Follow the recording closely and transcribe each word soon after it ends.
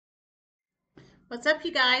What's up,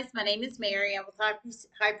 you guys? My name is Mary. I'm with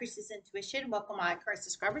High Priestess Intuition. Welcome, my current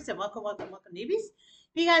subscribers, and welcome, newbies.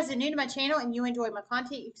 If you guys are new to my channel and you enjoy my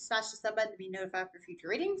content, you can smash the sub button to be notified for future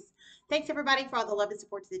readings. Thanks, everybody, for all the love and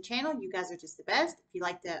support to the channel. You guys are just the best. If you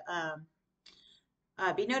like to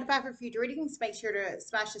be notified for future readings, make sure to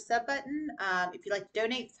smash the sub button. If you'd like to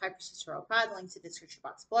donate, it's High Priestess Tarot Pride. Links in the description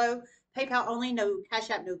box below. PayPal only, no Cash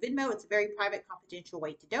App, no Venmo. It's a very private, confidential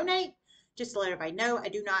way to donate. Just to let everybody know, I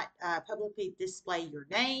do not publicly display your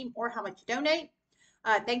name or how much you donate.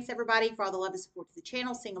 Thanks, everybody, for all the love and support to the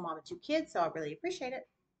channel. Single mom of 2 kids, so I really appreciate it.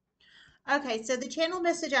 Okay, so the channel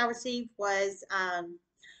message I received was a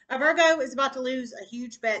Virgo is about to lose a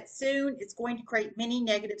huge bet soon. It's going to create many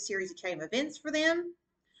negative series of chain events for them.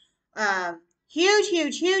 Huge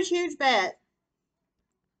bet.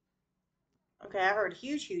 Okay, I heard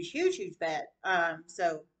huge bet.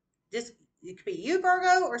 So this it could be you,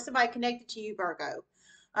 Virgo, or somebody connected to you, Virgo.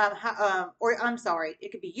 Or I'm sorry,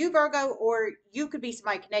 it could be you, Virgo, or you could be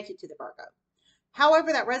somebody connected to the Virgo.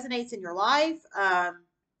 However, that resonates in your life.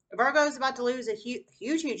 Virgo is about to lose a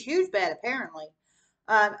huge bet, apparently.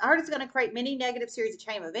 I heard it's going to create many negative series of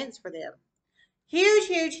chain events for them.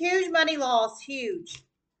 Huge money loss. Huge.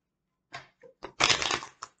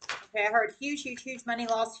 Okay, I heard huge money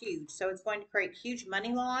loss. Huge. So it's going to create huge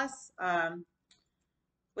money loss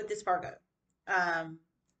with this Virgo.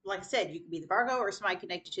 Like I said, you can be the Virgo or somebody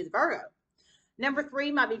connected to the Virgo. Number 3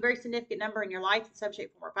 might be a very significant number in your life in some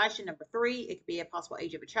shape, form, or fashion. Number 3, it could be a possible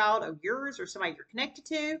age of a child of yours or somebody you're connected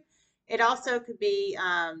to. It also could be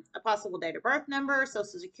a possible date of birth number,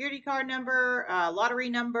 social security card number, lottery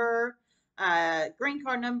number, green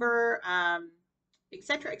card number,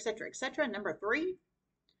 etc. Number 3,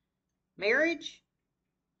 marriage.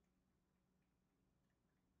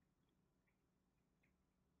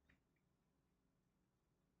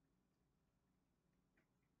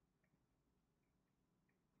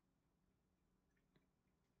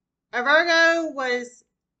 A Virgo was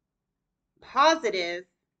positive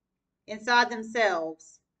inside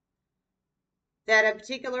themselves that a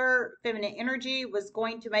particular feminine energy was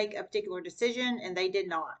going to make a particular decision, and they did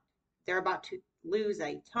not. They're about to lose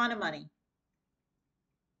a ton of money.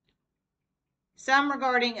 Some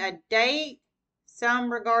regarding a date, some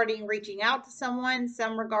regarding reaching out to someone,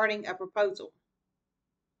 some regarding a proposal.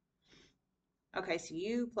 Okay, so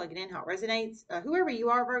you plug it in how it resonates. Whoever you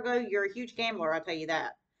are, Virgo, you're a huge gambler, I'll tell you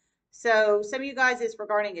that. So some of you guys is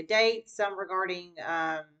regarding a date, some regarding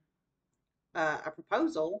a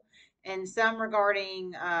proposal, and some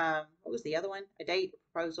regarding, what was the other one? A date, a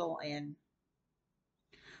proposal, and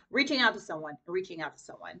reaching out to someone.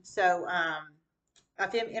 So a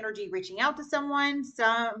fem energy reaching out to someone,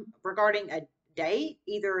 some regarding a date,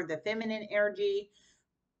 either the feminine energy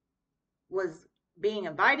was being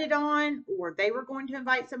invited on or they were going to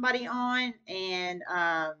invite somebody on, and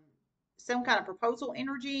some kind of proposal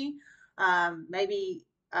energy. Maybe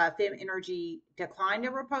fem energy declined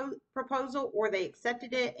a proposal or they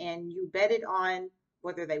accepted it and you betted on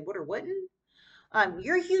whether they would or wouldn't.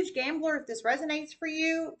 You're a huge gambler. If this resonates for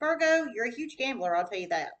you, Virgo, you're a huge gambler, I'll tell you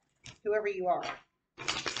that. Whoever you are.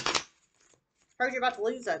 Heard you're about to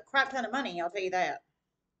lose a crap ton of money, I'll tell you that.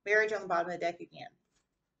 Marriage on the bottom of the deck again.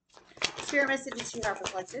 Spirit messages you have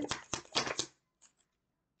reflected.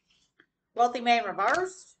 Wealthy man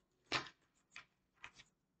reversed.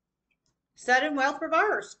 Sudden wealth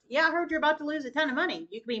reversed. Yeah, I heard you're about to lose a ton of money.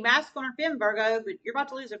 You could be masculine or femme, Virgo, but you're about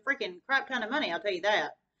to lose a freaking crap ton of money, I'll tell you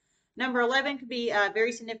that. Number 11 could be a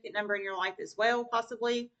very significant number in your life as well,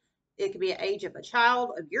 possibly. It could be an age of a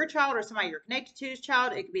child, of your child, or somebody you're connected to's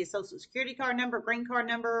child. It could be a social security card number, green card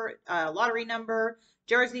number, lottery number,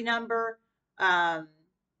 jersey number,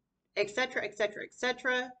 etc.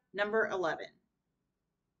 Number 11.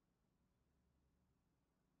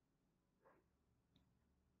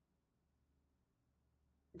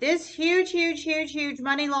 This huge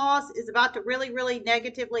money loss is about to really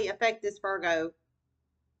negatively affect this Virgo.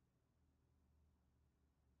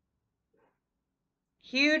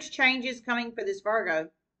 Huge changes coming for this Virgo.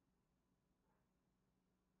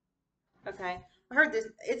 Okay. I heard this.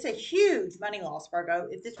 It's a huge money loss, Virgo,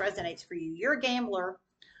 if this resonates for you. You're a gambler.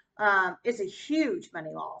 It's a huge money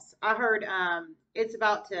loss. I heard it's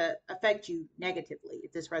about to affect you negatively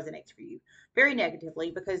if this resonates for you. Very negatively,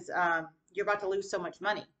 because you're about to lose so much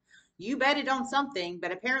money. You betted on something,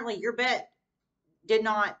 but apparently your bet did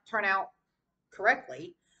not turn out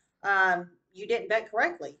correctly. You didn't bet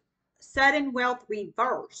correctly. Sudden wealth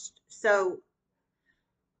reversed. So,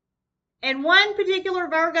 and one particular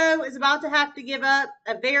Virgo is about to have to give up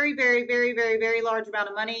a very large amount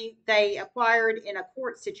of money they acquired in a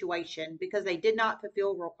court situation because they did not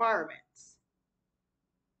fulfill requirements.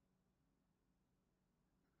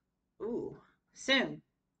 Soon.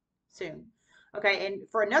 Soon. Okay, and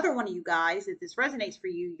for another one of you guys, if this resonates for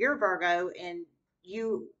you, you're Virgo and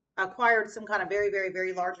you acquired some kind of very, very,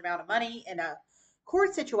 very large amount of money in a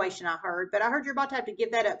court situation, I heard, but I heard you're about to have to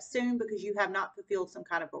give that up soon because you have not fulfilled some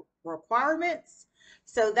kind of requirements.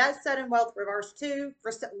 So that's sudden wealth reverse too.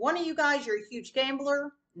 For one of you guys, you're a huge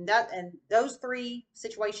gambler, and those three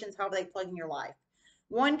situations, how they plug in your life.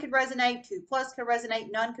 One could resonate, two plus could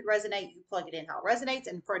resonate, none could resonate. You plug it in how it resonates.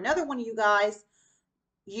 And for another one of you guys,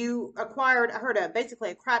 you acquired, I heard,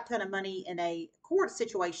 basically a crap ton of money in a court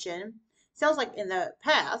situation. Sounds like in the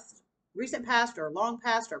past, recent past or long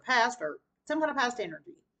past or some kind of past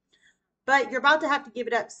energy. But you're about to have to give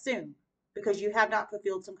it up soon because you have not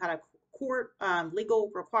fulfilled some kind of court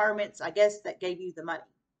legal requirements, I guess, that gave you the money.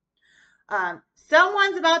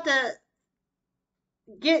 Someone's about to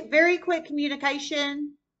get very quick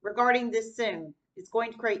communication regarding this soon. It's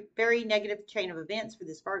going to create very negative chain of events for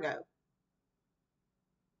this Virgo.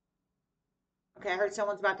 Okay, I heard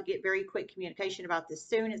someone's about to get very quick communication about this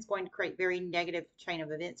soon. It's going to create very negative chain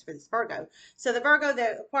of events for this Virgo. So the Virgo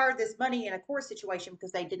that acquired this money in a court situation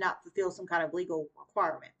because they did not fulfill some kind of legal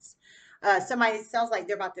requirements. Somebody sounds like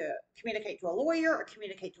they're about to communicate to a lawyer or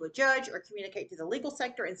communicate to a judge or communicate to the legal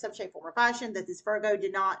sector in some shape, form, or fashion that this Virgo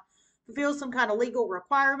did not fulfill some kind of legal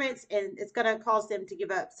requirements, and it's going to cause them to give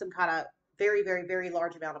up some kind of very, very, very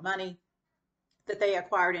large amount of money that they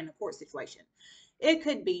acquired in a court situation. It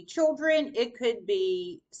could be children. It could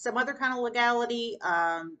be some other kind of legality.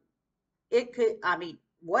 It could, I mean,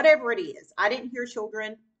 whatever it is. I didn't hear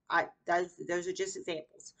children. Those are just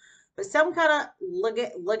examples. But some kind of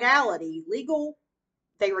legality, legal,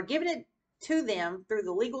 they were giving it to them through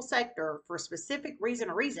the legal sector for a specific reason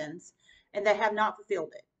or reasons, and they have not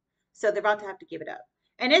fulfilled it. So they're about to have to give it up.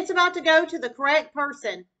 And it's about to go to the correct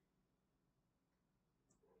person.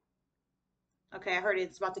 Okay, I heard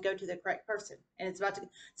it's about to go to the correct person, and it's about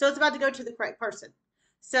to go to the correct person.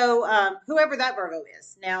 So whoever that Virgo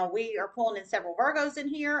is. Now we are pulling in several Virgos in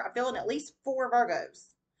here. I'm feeling at least 4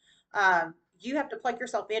 Virgos. You have to plug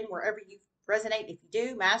yourself in wherever you resonate. If you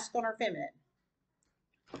do, masculine or feminine.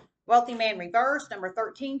 Wealthy man reverse, number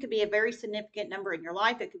 13 could be a very significant number in your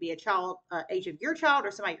life. It could be a child, age of your child,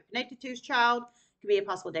 or somebody you're connected to's child. It could be a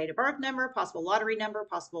possible date of birth number, possible lottery number,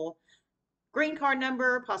 possible green card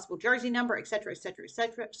number, possible jersey number, etc., etc.,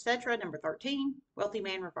 etc., etc. Number 13, wealthy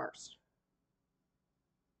man reversed.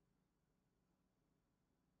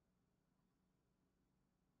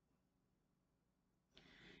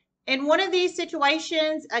 In one of these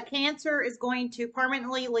situations, a Cancer is going to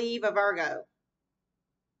permanently leave a Virgo.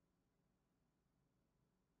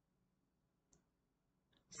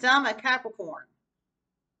 Some a Capricorn.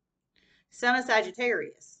 Some a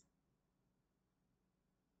Sagittarius.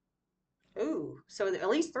 Ooh, so at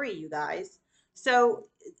least 3, you guys. So,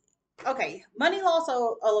 okay, money loss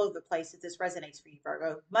all over the place if this resonates for you,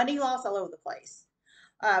 Virgo. Money loss all over the place.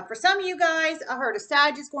 For some of you guys, I heard a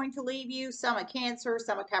Sag is going to leave you, some a Cancer,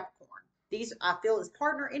 some a Capricorn. These I feel is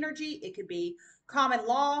partner energy. It could be common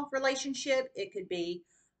law relationship. It could be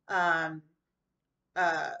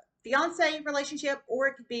fiance relationship, or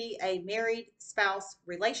it could be a married spouse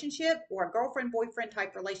relationship or a girlfriend boyfriend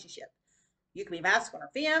type relationship. You could be masculine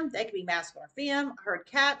or femme. They could be masculine or femme. I heard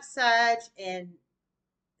Cap, Sag, and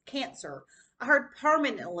Cancer. I heard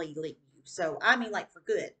permanently leave you. So I mean like for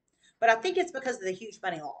good. But I think it's because of the huge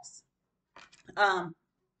money loss. I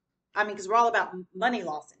mean, because we're all about money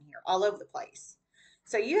loss in here, all over the place.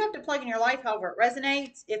 So you have to plug in your life however it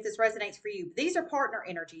resonates, if this resonates for you. These are partner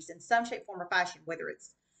energies in some shape, form, or fashion, whether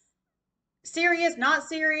it's serious, not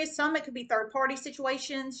serious. Some it could be third-party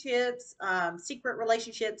situationships, secret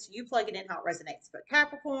relationships. You plug it in how it resonates. But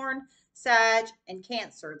Capricorn, Sag, and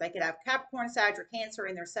Cancer. They could have Capricorn, Sag, or Cancer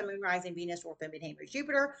in their Sun, Moon, Rising, Venus, or Feminine,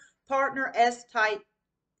 Jupiter. Partner, S-type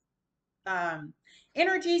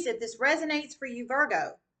energies. If this resonates for you,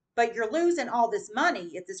 Virgo, but you're losing all this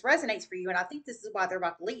money if this resonates for you, and I think this is why they're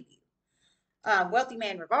about to leave you. Wealthy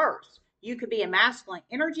man reverse. You could be a masculine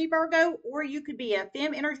energy, Virgo, or you could be a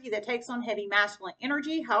femme energy that takes on heavy masculine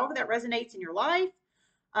energy, however that resonates in your life,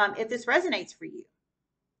 if this resonates for you.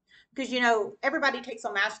 Because, you know, everybody takes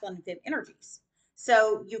on masculine and femme energies.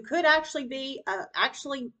 So you could actually be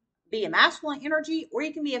a masculine energy, or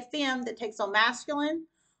you can be a femme that takes on masculine,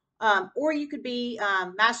 or you could be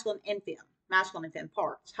masculine and femme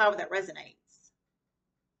parts, however that resonates.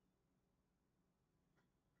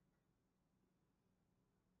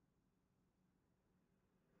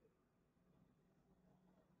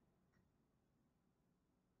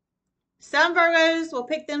 Some Virgos will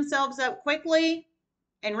pick themselves up quickly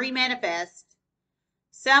and remanifest.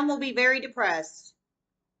 Some will be very depressed.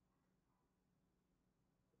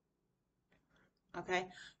 Okay.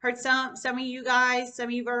 Heard some of you guys, some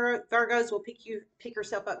of you Virgos will pick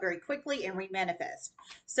yourself up very quickly and remanifest.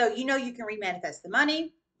 So you know you can remanifest the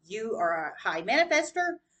money. You are a high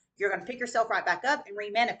manifester. You're going to pick yourself right back up and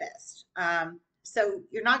remanifest. So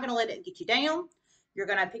you're not going to let it get you down. You're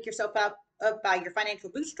going to pick yourself up by your financial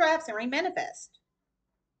bootstraps and remanifest.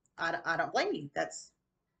 I don't blame you.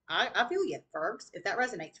 I feel you, Virgs, if that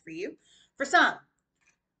resonates for you. For some,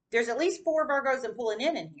 there's at least 4 Virgos I'm pulling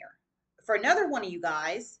in here. For another one of you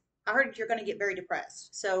guys, I heard you're going to get very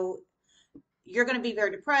depressed. So you're going to be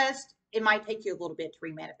very depressed. It might take you a little bit to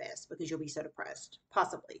remanifest because you'll be so depressed,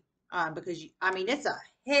 possibly. Because I mean, it's a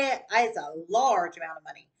large amount of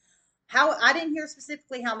money. How I didn't hear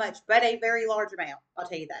specifically how much, but a very large amount. I'll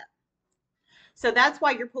tell you that. So that's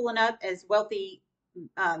why you're pulling up as wealthy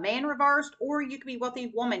man reversed, or you could be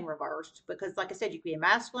wealthy woman reversed. Because, like I said, you could be a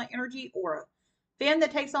masculine energy or a femme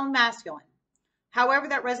that takes on masculine. However,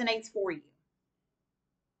 that resonates for you.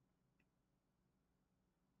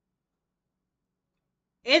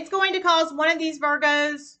 It's going to cause one of these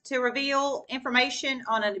Virgos to reveal information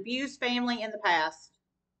on an abused family in the past.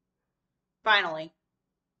 Finally.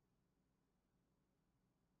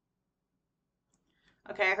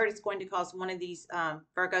 Okay, I heard it's going to cause one of these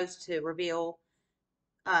Virgos to reveal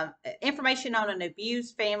information on an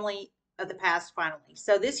abused family of the past finally.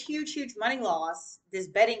 So this huge money loss, this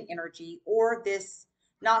betting energy, or this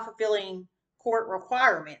not fulfilling court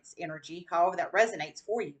requirements energy, however that resonates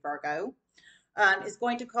for you, Virgo, is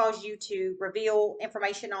going to cause you to reveal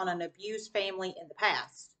information on an abused family in the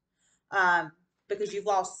past, because you've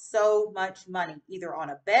lost so much money, either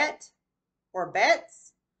on a bet or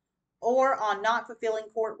bets, or on not fulfilling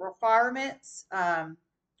court requirements,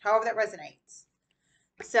 however that resonates.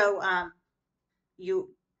 So your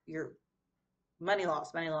money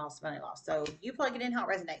loss, money loss, money loss. So you plug it in how it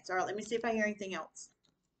resonates. All right, let me see if I hear anything else.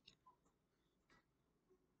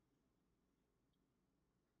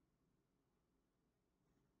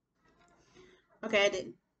 Okay, I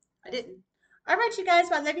didn't. I didn't. All right, you guys.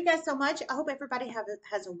 Well, I love you guys so much. I hope everybody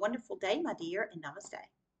has a wonderful day, my dear, and namaste.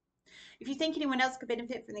 If you think anyone else could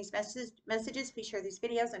benefit from these messages, please share these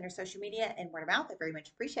videos on your social media and word of mouth. I very much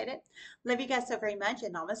appreciate it. Love you guys so very much,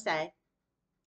 and namaste.